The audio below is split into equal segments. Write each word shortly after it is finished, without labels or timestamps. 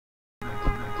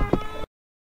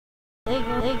Hey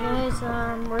guys,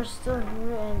 we're still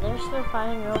here and they're still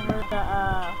fighting over the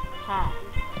hat.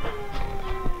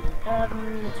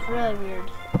 It's really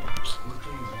weird.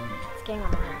 It's getting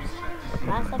on my nerves.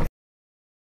 Last episode,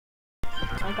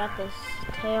 I got this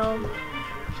tail.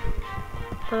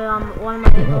 Put it on one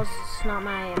of my eagles. It's not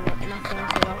my famous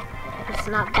eagle. It's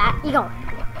not that eagle.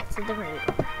 It's a different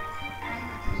eagle.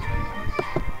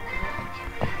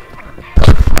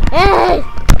 Hey!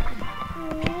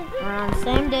 We're on the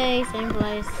same day, same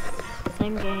place,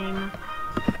 same game.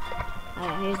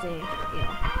 Here's the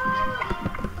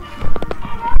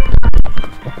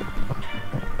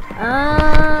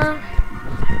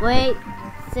wait,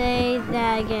 say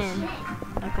that again.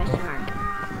 A question mark.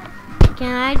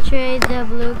 Can I trade the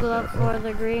blue glove for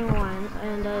the green one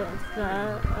and the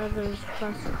others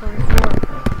plus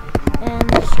 24? And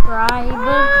describe.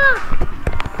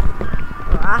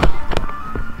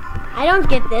 I don't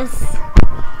get this.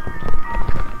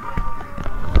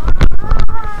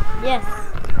 Yes.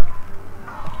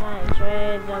 Can I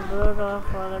trade the blue glove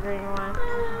for the green one?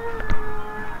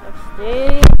 Let's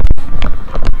see.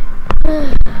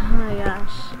 Oh my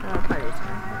gosh. Party's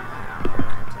time.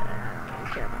 I don't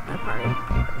care about that party.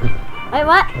 Wait,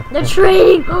 what? They're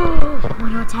trading! Oh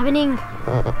no, what's happening?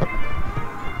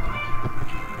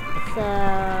 So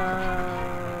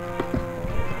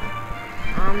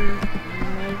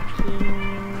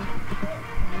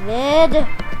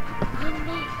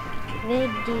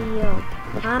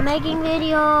I'm making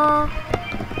video.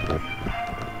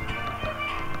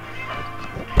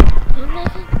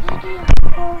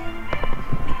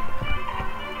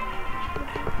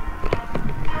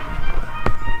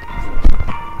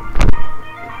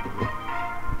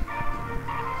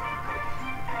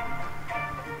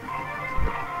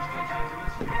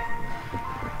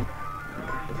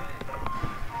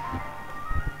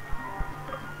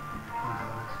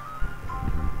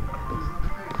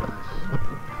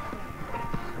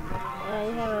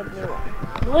 You have a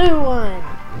blue one.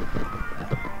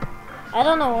 I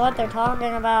don't know what they're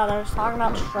talking about. They're just talking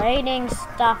about trading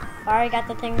stuff. I already got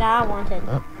the thing that I wanted.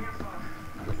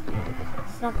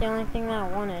 It's not the only thing that I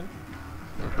wanted.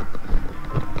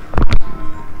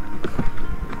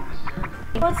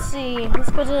 Let's see. Let's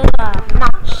go to the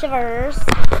Mount Shivers.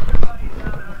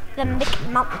 The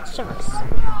Mick Mount Shivers.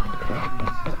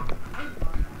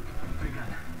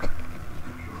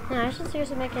 No, I should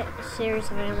seriously make a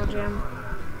series of Animal Jam.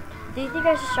 Do you think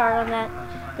I should start on that?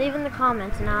 Leave in the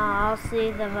comments and I'll see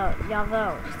the vote. Y'all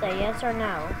vote. Say yes or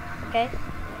no. Okay?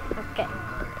 Okay.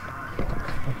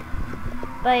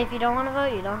 But if you don't want to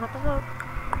vote, you don't have to vote.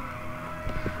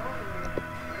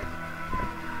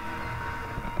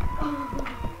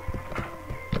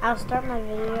 I'll start my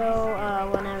video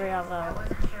whenever y'all vote.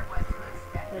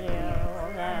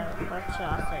 What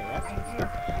y'all say yes and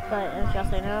stuff. But if y'all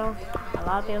say no, a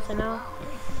lot of people say no,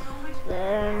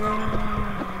 then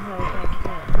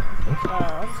so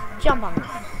let's jump on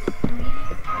this.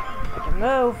 I can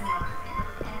move.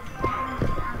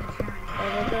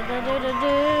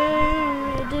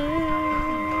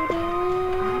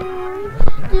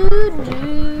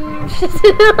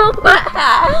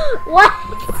 What?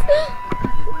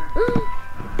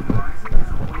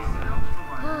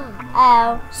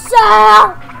 Oh, so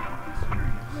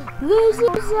this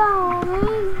is all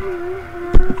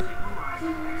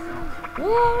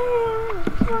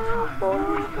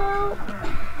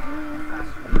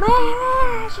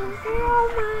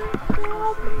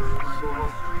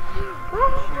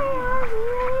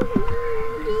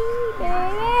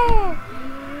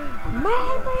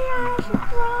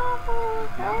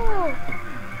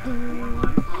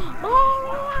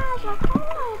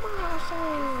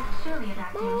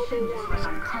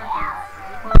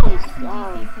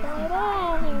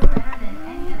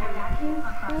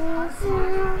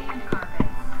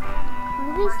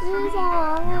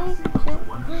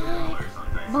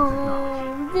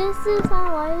this is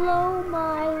how I low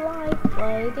my life,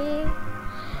 baby.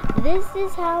 This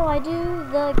is how I do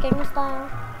the game style.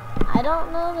 I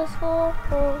don't know this whole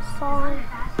song.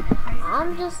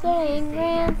 I'm just saying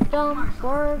random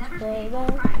words, baby.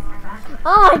 Oh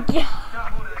my god!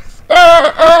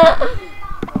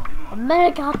 I might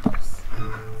have got this.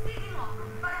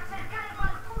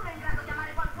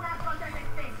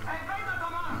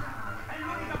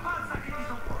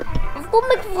 Let's go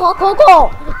make hot cocoa!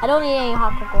 I don't need any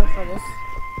hot cocoa for this.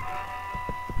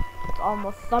 It's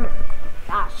almost summer.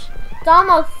 Gosh. It's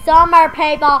almost summer,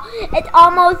 people. It's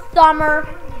almost summer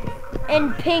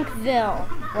in Pinkville.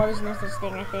 Well, there's no such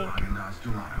thing, I think.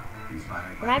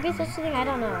 There might be such a thing, I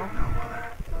don't know.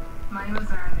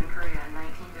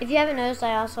 If you haven't noticed,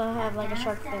 I also have like a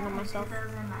shark fin on myself.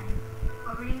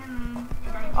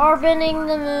 Orbiting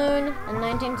the moon in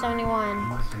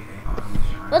 1971.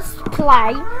 Let's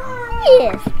play.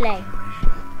 Yes, play.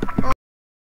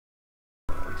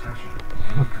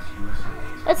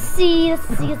 Let's see.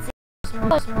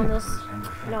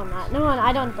 No, I'm not. No,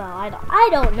 I don't know. I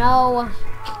don't know.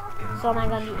 So am I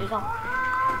gonna be eagle?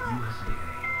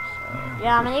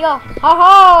 Yeah, I'm an eagle. Ha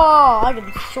ha! I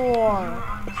can soar.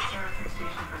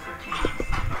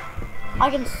 I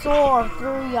can soar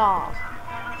through y'all.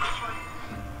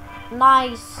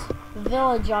 Nice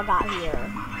village y'all got here.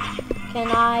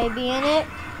 Can I be in it?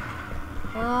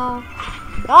 No.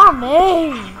 Oh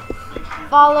me!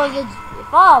 Follow the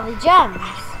gems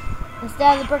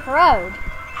instead of the brick road.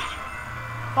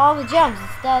 Follow the gems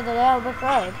instead of the little brick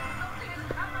road.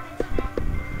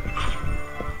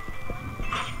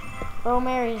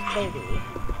 Mary's baby.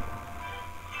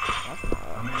 That's not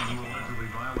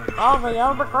it. Follow the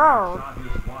yellow brick road.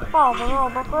 Follow the yellow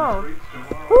brick road.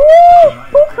 Woo!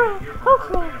 Oh crap! Oh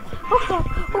crap! Oh crap!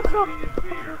 Oh crap!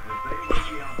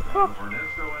 Crap!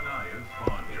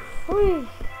 Whee!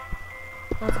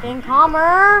 It's getting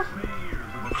calmer.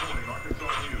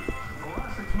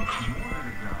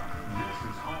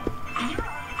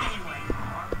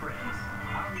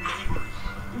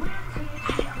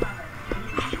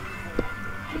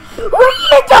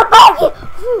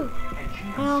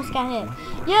 I almost got hit.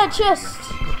 Yeah, chest.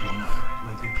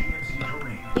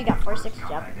 You got 4-6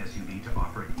 jump.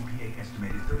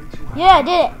 Yeah, I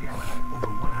did it.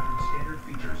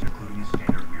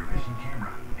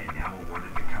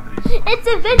 It's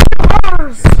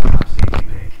Avengers.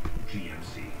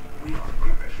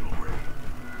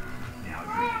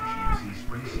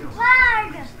 Flag.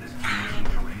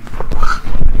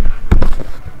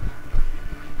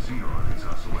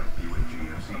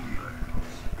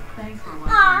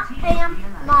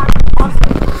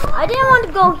 I didn't want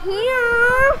to go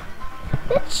here.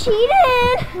 They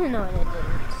cheated. No, they didn't.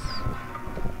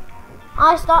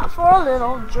 I stopped for a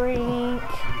little drink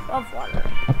of water.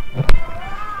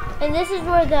 And this is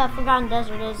where the Forgotten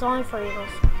Desert is, only for eagles.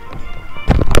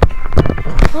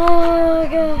 Oh,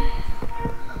 God.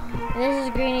 And this is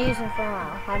Greeny's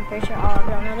Inferno. I'm pretty sure all of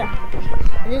y'all know that.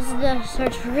 And this is the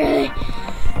search for really. Oh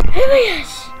my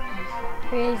gosh.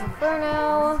 Greeny's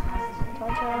Inferno.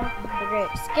 The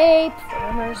Great Escape.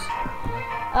 Rumors.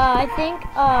 I think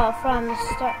from the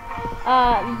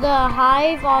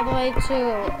Hive all the way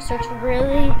to Search for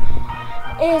Really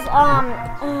is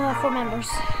for members.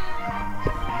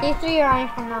 These three are only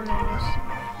for non-members.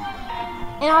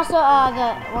 And also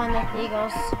the one with the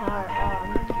Eagles are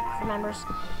for members.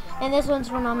 And this one's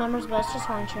for non-members, but it's just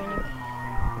one training.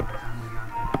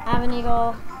 I have an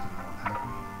Eagle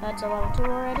that's a level 2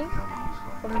 already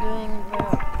from doing the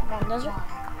Forgotten Desert.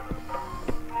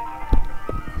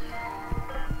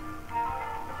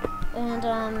 And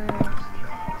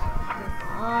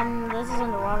this is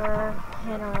underwater. I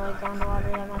don't really go underwater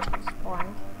that much, it's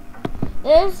boring.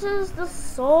 This is the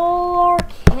Soul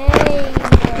Arcade.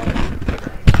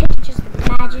 Can you just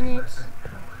imagine it?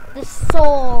 The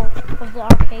soul of the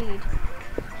arcade.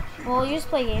 Well, you just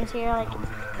play games here, like,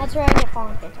 that's where I get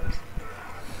Fallen Phantoms.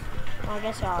 Well, I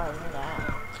guess y'all already knew that.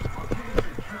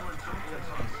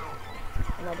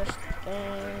 Another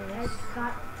thing.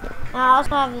 I also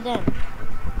have the den.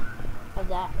 Of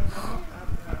that.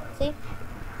 See?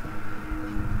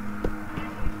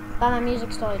 But my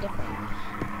music's totally different.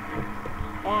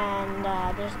 And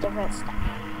there's different stuff.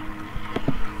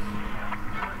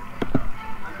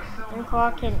 And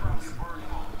Coral Canyons.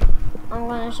 I'm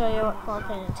going to show you what Coral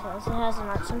Canyons is. It has an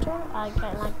art center. I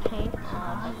can like paint. If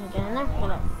I can get in there, get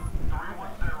it.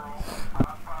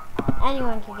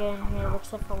 Anyone can get in here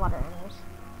except for water animals.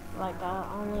 Like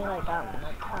only like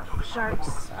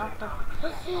sharks. What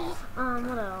else?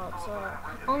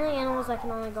 Only animals that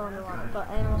can only go underwater. But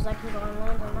animals that can go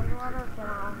inland and underwater can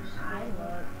all.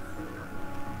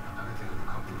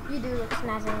 You do look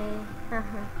snazzy.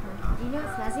 Do you know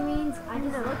what snazzy means? I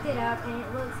just looked it up and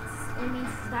it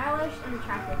means stylish and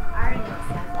attractive. I already know what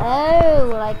snazzy means. Oh,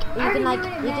 like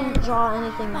you can draw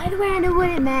anything. By the way, I know what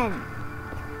it meant.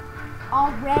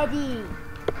 Already.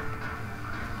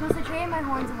 Plus I traded my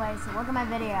horns away, so look at my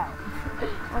video.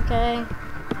 Okay.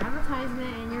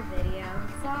 Advertisement in your video.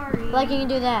 Sorry. Like you can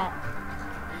do that.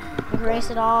 Erase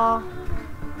it all.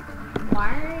 Why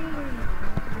are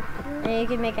you? And you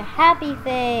can make a happy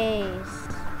face.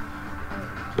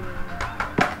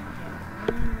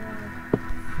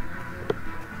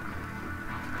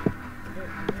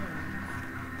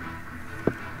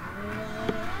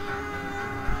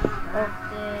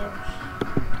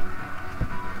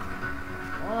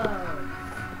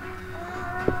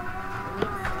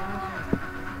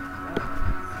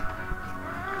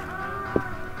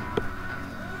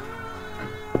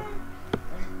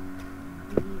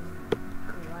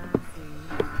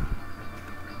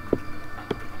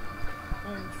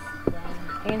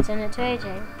 and send it to AJ.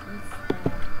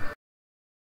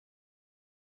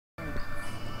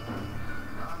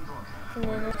 And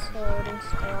then it's loading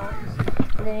still.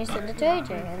 And then you send it to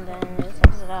AJ, and then it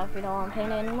sends it out if you don't want to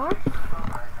paint it anymore.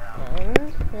 And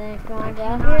then if you want to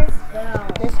down here,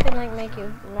 this can like make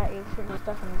you let you print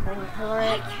stuff and then color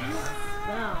it.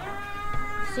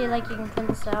 See, like you can print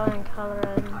this out and color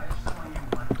it.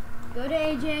 Go to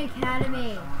AJ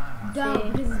Academy.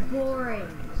 Don't, this is boring.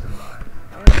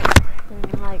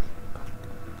 And like,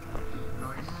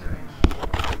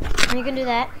 you can do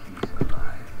that.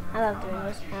 I love doing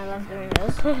this. I love doing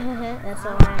this. That's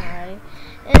so mine already.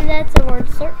 And that's a word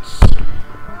search.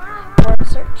 Word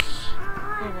search.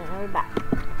 And then we're back.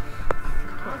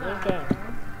 Okay, game.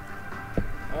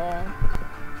 Yeah.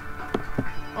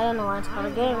 I don't know why it's called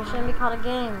a game. It shouldn't be called a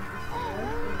game.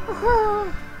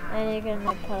 And you can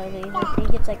like color these. I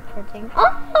think it's like printing.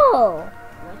 Oh!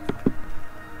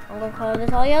 I'm gonna color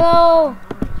this all yellow.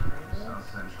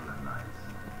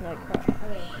 No crap.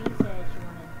 Okay, she said she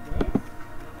wanted this.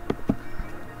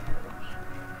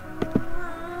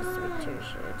 Two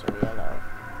shades of yellow.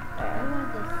 I want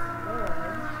this sword.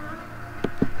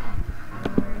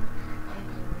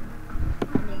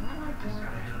 And then I like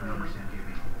one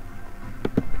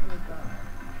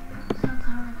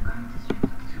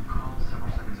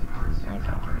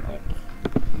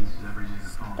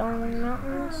Stone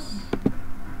Mountains.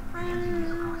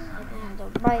 And the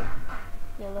bright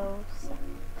yellow sun.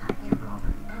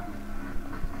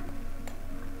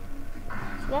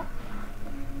 See that?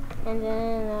 And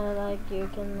then like you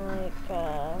can like a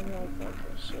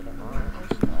sheet of orange and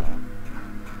stuff.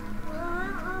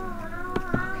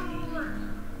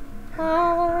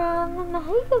 All around the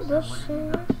Mahiga bushes,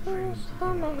 the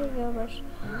Mahiga bush,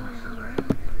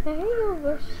 Mahiga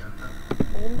bush.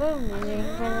 And boom, you can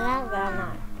print it out that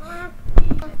night.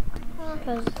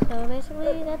 Because so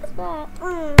basically that's that.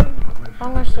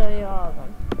 I'm gonna show you all of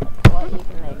them, like what you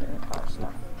can make in the car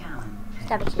stuff.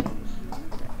 Step 2.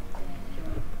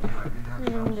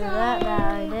 Do that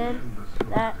I did.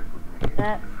 That.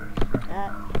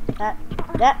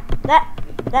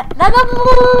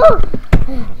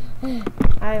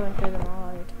 I went through them all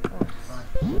at once.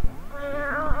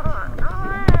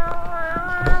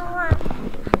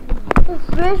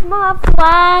 Here's my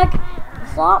flag.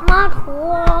 It's not my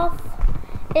cloth.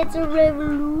 It's a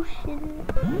revolution.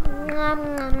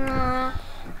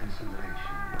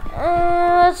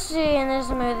 Let's see, and there's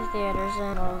some movie theaters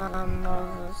and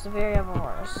Superior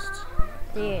Forest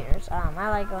theaters. I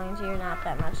like going to here not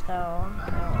that much though. I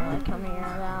don't really come here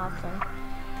that often.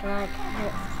 And like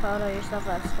hit photo yourself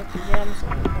at Sticky Gems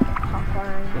and you get a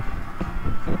popcorn.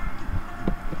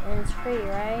 And it's free,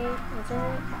 right? Is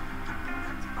it?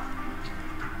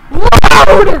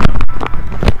 Load!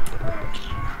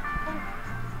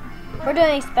 We're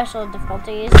doing special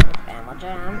difficulties with Family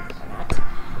Jam.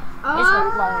 I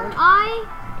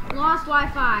lost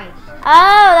Wi-Fi.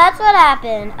 Oh, that's what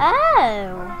happened.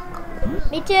 Oh.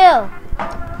 Me too.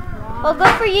 Well,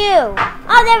 good for you.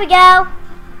 Oh, there we go.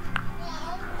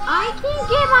 I can't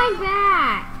get mine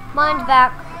back. Mine's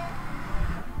back.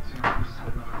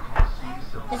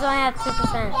 It's only at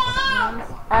 2%.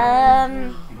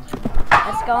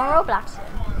 Let's go on Roblox.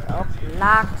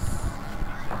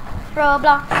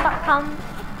 Roblox.com.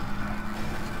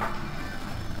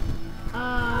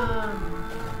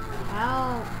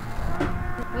 Help.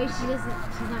 Wait, she's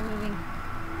not moving.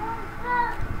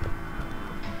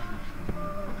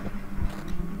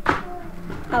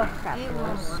 Oh, crap. It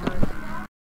was